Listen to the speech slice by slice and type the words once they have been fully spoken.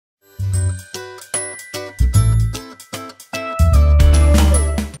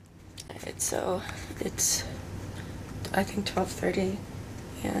so it's, I think, 12:30,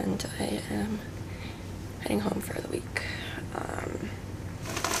 and I am heading home for the week.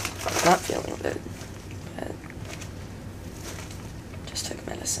 Not feeling good, but just took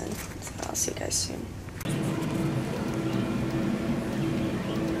medicine, so I'll see you guys soon.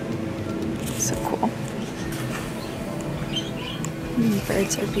 So cool.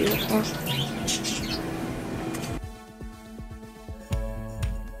 Birds are beautiful.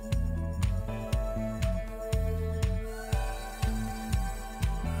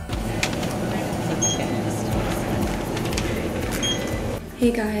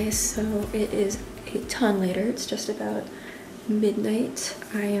 Hey guys, so it is a ton later. It's just about midnight.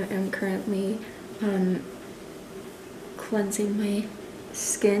 I am currently cleansing my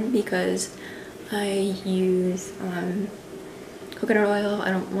skin because I use coconut oil.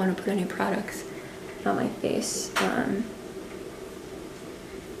 I don't want to put any products on my face,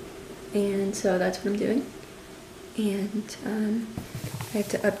 and so that's what I'm doing. And I have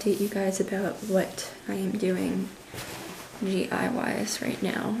to update you guys about what I am doing GI wise right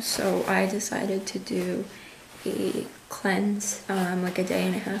now. So I decided to do a cleanse, like a 1.5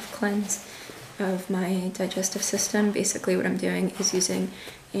 day cleanse of my digestive system. Basically what I'm doing is using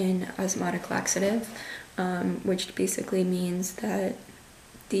an osmotic laxative, which basically means that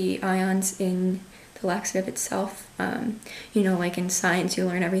the ions in the laxative itself, you know, like in science you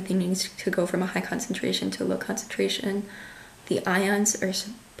learn everything needs to go from a high concentration to a low concentration. The ions are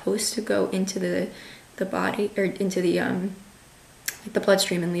supposed to go into the body, or into the like the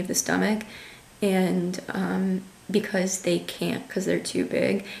bloodstream and leave the stomach, and because they can't, because they're too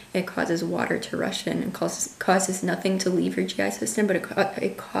big, it causes water to rush in and causes nothing to leave your GI system, but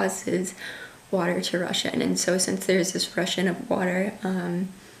it causes water to rush in. And so since there's this rush in of water,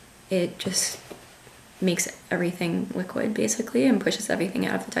 it just makes everything liquid basically and pushes everything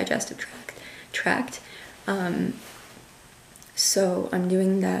out of the digestive tract. So I'm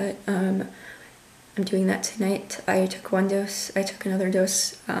doing that. I'm doing that tonight. I took one dose, I took another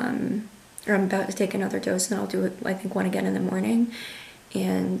dose, or I'm about to take another dose, and I'll do it, I think, one again in the morning,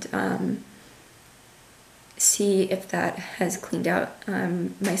 and see if that has cleaned out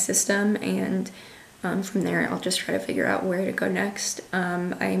my system, and from there I'll just try to figure out where to go next.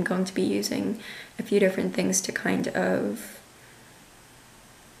 I am going to be using a few different things to kind of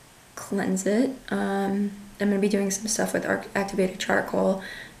cleanse it. I'm going to be doing some stuff with activated charcoal,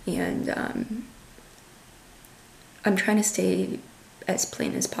 and I'm trying to stay as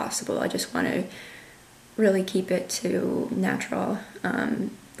plain as possible. I just want to really keep it to natural,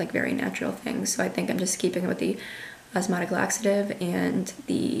 like very natural things. So I think I'm just keeping it with the osmotic laxative and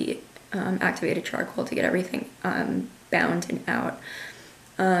the activated charcoal to get everything bound and out.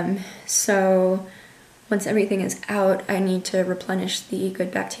 So once everything is out, I need to replenish the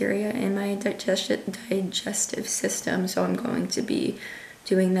good bacteria in my digestive system. So I'm going to be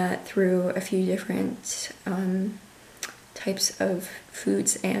doing that through a few different types of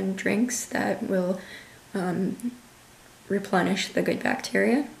foods and drinks that will replenish the good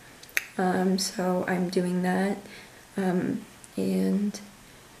bacteria. So I'm doing that, and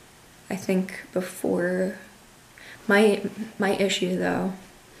I think before my issue though,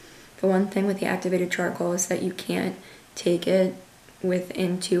 the one thing with the activated charcoal is that you can't take it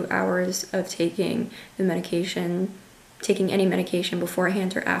within 2 hours of taking the medication, taking any medication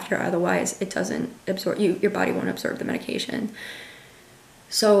beforehand or after, otherwise it doesn't absorb, your body won't absorb the medication.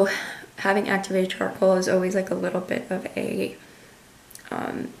 So having activated charcoal is always like a little bit of a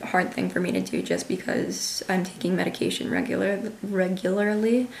hard thing for me to do, just because I'm taking medication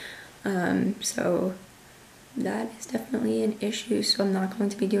regularly. So that is definitely an issue, so I'm not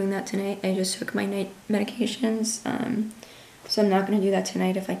going to be doing that tonight. I just took my night medications, so I'm not going to do that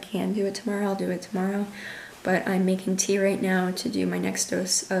tonight. If I can do it tomorrow, I'll do it tomorrow. But I'm making tea right now to do my next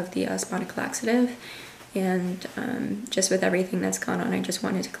dose of the osmotic laxative, and just with everything that's gone on, I just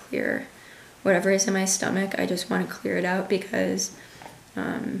wanted to clear whatever is in my stomach. I just want to clear it out because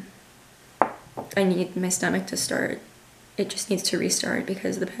I need my stomach to start, it just needs to restart,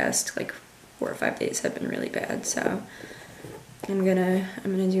 because the past like 4 or 5 days have been really bad. So I'm gonna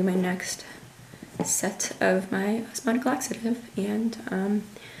do my next set of my osmotic laxative, and when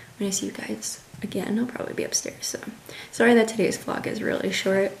I see you guys again, I'll probably be upstairs. So sorry that today's vlog is really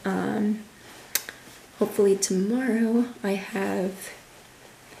short. Hopefully tomorrow I have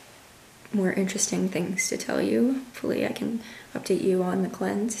more interesting things to tell you. Hopefully I can update you on the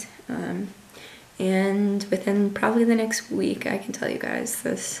cleanse, and within probably the next week I can tell you guys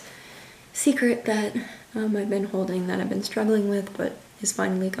this secret that I've been holding, that I've been struggling with, but is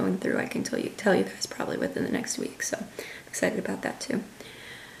finally going through. I can tell you guys probably within the next week, so I'm excited about that too.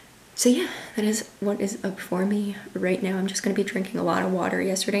 So yeah, that is what is up for me right now. I'm just going to be drinking a lot of water.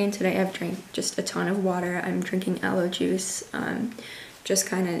 Yesterday and today I've drank just a ton of water. I'm drinking aloe juice, just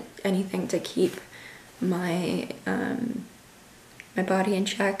kind of anything to keep my my body in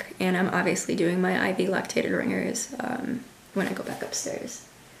check. And I'm obviously doing my IV lactated ringers when I go back upstairs,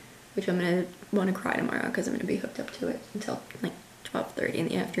 which I'm going to want to cry tomorrow because I'm going to be hooked up to it until like 12:30 in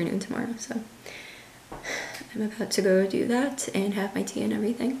the afternoon tomorrow. So I'm about to go do that and have my tea and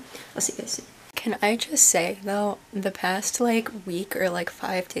everything. I'll see you guys soon. Can I just say though, the past like week or like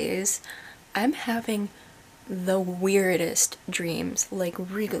 5 days, I'm having the weirdest dreams, like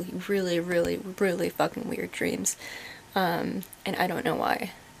really fucking weird dreams, and I don't know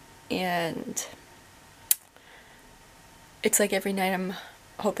why. And it's like every night I'm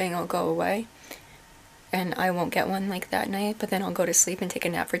hoping it'll go away and I won't get one like that night, but then I'll go to sleep and take a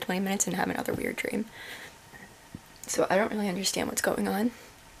nap for 20 minutes and have another weird dream. So I don't really understand what's going on,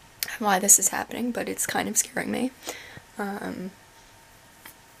 why this is happening, but it's kind of scaring me. I'm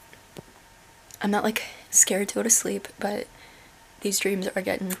not like scared to go to sleep, but these dreams are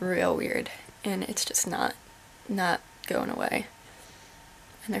getting real weird and it's just not going away.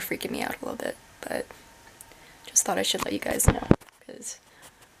 And they're freaking me out a little bit, but just thought I should let you guys know because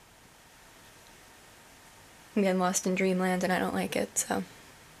I'm getting lost in dreamland and I don't like it, so.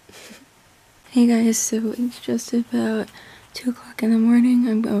 Hey guys, so it's just about 2 o'clock in the morning.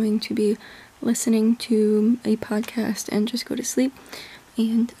 I'm going to be listening to a podcast and just go to sleep.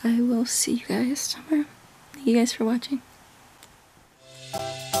 And I will see you guys tomorrow. Thank you guys for watching.